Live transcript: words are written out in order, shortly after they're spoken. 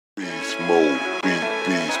mode,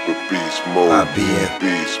 beast but beast mode. I be in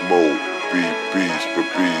beast mode, beast but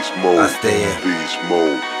beast mode. I stay in beast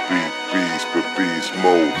mode, beast but beast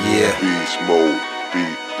mode. Yeah. Beast mode,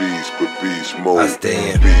 beast but beast mode. I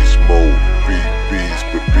stay in beast mode, beast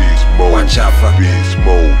but beast mode. Watch out for beast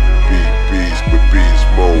mode, beast but beast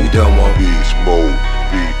mode. You don't want beast mode,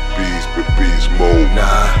 beast but beast mode.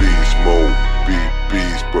 Nah. Beast mode,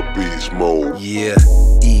 beast but beast mode. Yeah,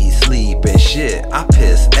 eat, sleep, and shit. I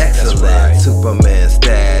piss excellent. right. Superman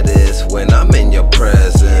status when I'm in your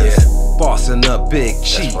presence. Bossing up big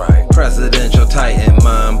cheap. right. Presidential titan,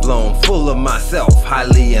 mind blown, full of myself,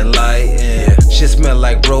 highly enlightened. Shit smell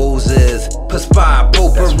like roses. Perspire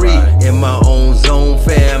potpourri right. in my own zone,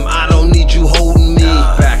 fam. I don't need you holding me.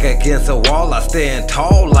 Back against a wall, I stand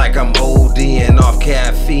tall like I'm ODing off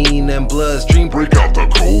caffeine and bloodstream. Break out the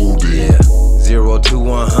codeine. 0 to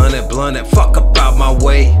 100 blunted, fuck about my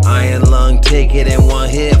way. Iron lung, take it in one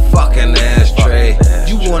hit, fucking ashtray.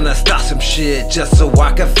 You wanna stop some shit just so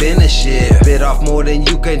I can finish it. Bit off more than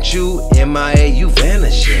you can chew, MIA, you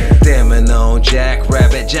vanishing. Stamina on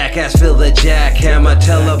jackrabbit, jackass, feel the jackhammer.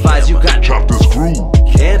 Televised, you got Drop this groove.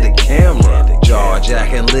 candid camera. Jaw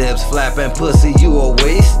jacking, lips flapping, pussy, you a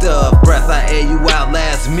waste of breath. I air you out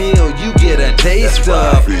last meal, you get a taste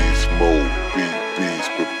of. Beast mode, beast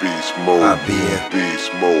but beast mode. I be in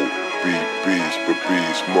beast mode, beast but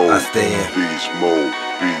beast mode. I stay in beast mode,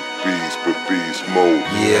 beast but beast mode.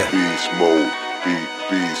 Yeah. Beast mode,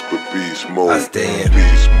 beast but beast mode. I stay in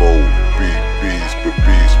beast mode, beast but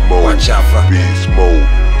beast mode. Watch out for beast mode,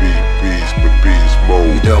 beast but beast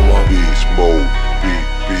mode. You don't want beast mode,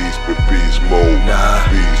 beast but beast mode. Nah.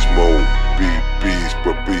 Beast mode, beast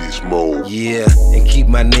but beast mode. Yeah, and keep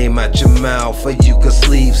my name out your mouth, or you can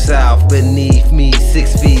sleep south beneath me.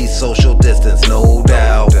 6 feet, social distance, no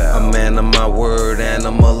doubt. A man of my word,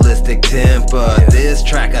 animalistic temper. This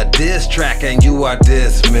track, a diss track, and you are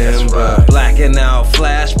dismembered. Blacking out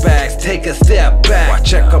flashbacks, take a step back.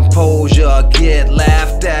 Watch your composure, get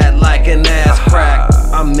laughed at like an ass crack.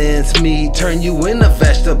 I mince meat, turn you into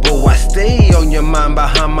vegetable. I stay on your mind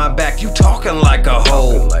behind my back, you talking like a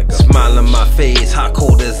hoe. Smile in my face, hot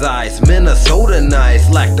cold as ice. Minnesota nice,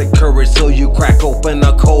 lack the courage so you crack open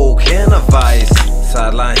a cold can of ice.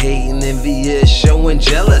 Sideline hating, envious, showing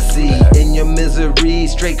jealousy. In your misery,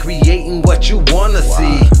 straight creating what you wanna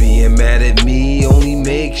see. Being mad at me only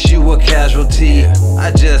makes you a casualty.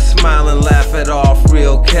 I just smile and laugh it off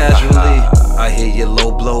real casually. I hear your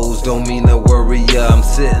low blows, don't mean to worry ya. I'm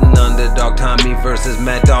sitting underdog, Tommy versus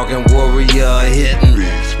Mad Dog and Warrior hitting.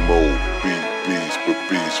 Beast mode, beast but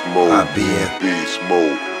beast mode. I be in beast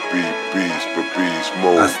mode, beast but beast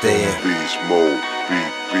mode. I stay in beast mode,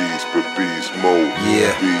 beast but beast mode.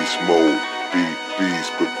 Yeah. Beast mode,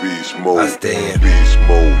 beast but beast mode. I stay in beast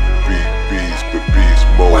mode, beast but beast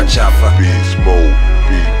mode. Watch out for beast mode,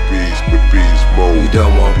 beast but beast mode. You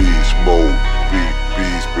don't want beast mode,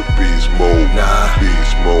 beast but beast mode. Nah.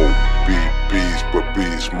 Beast mode, beast but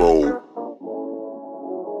beast mode.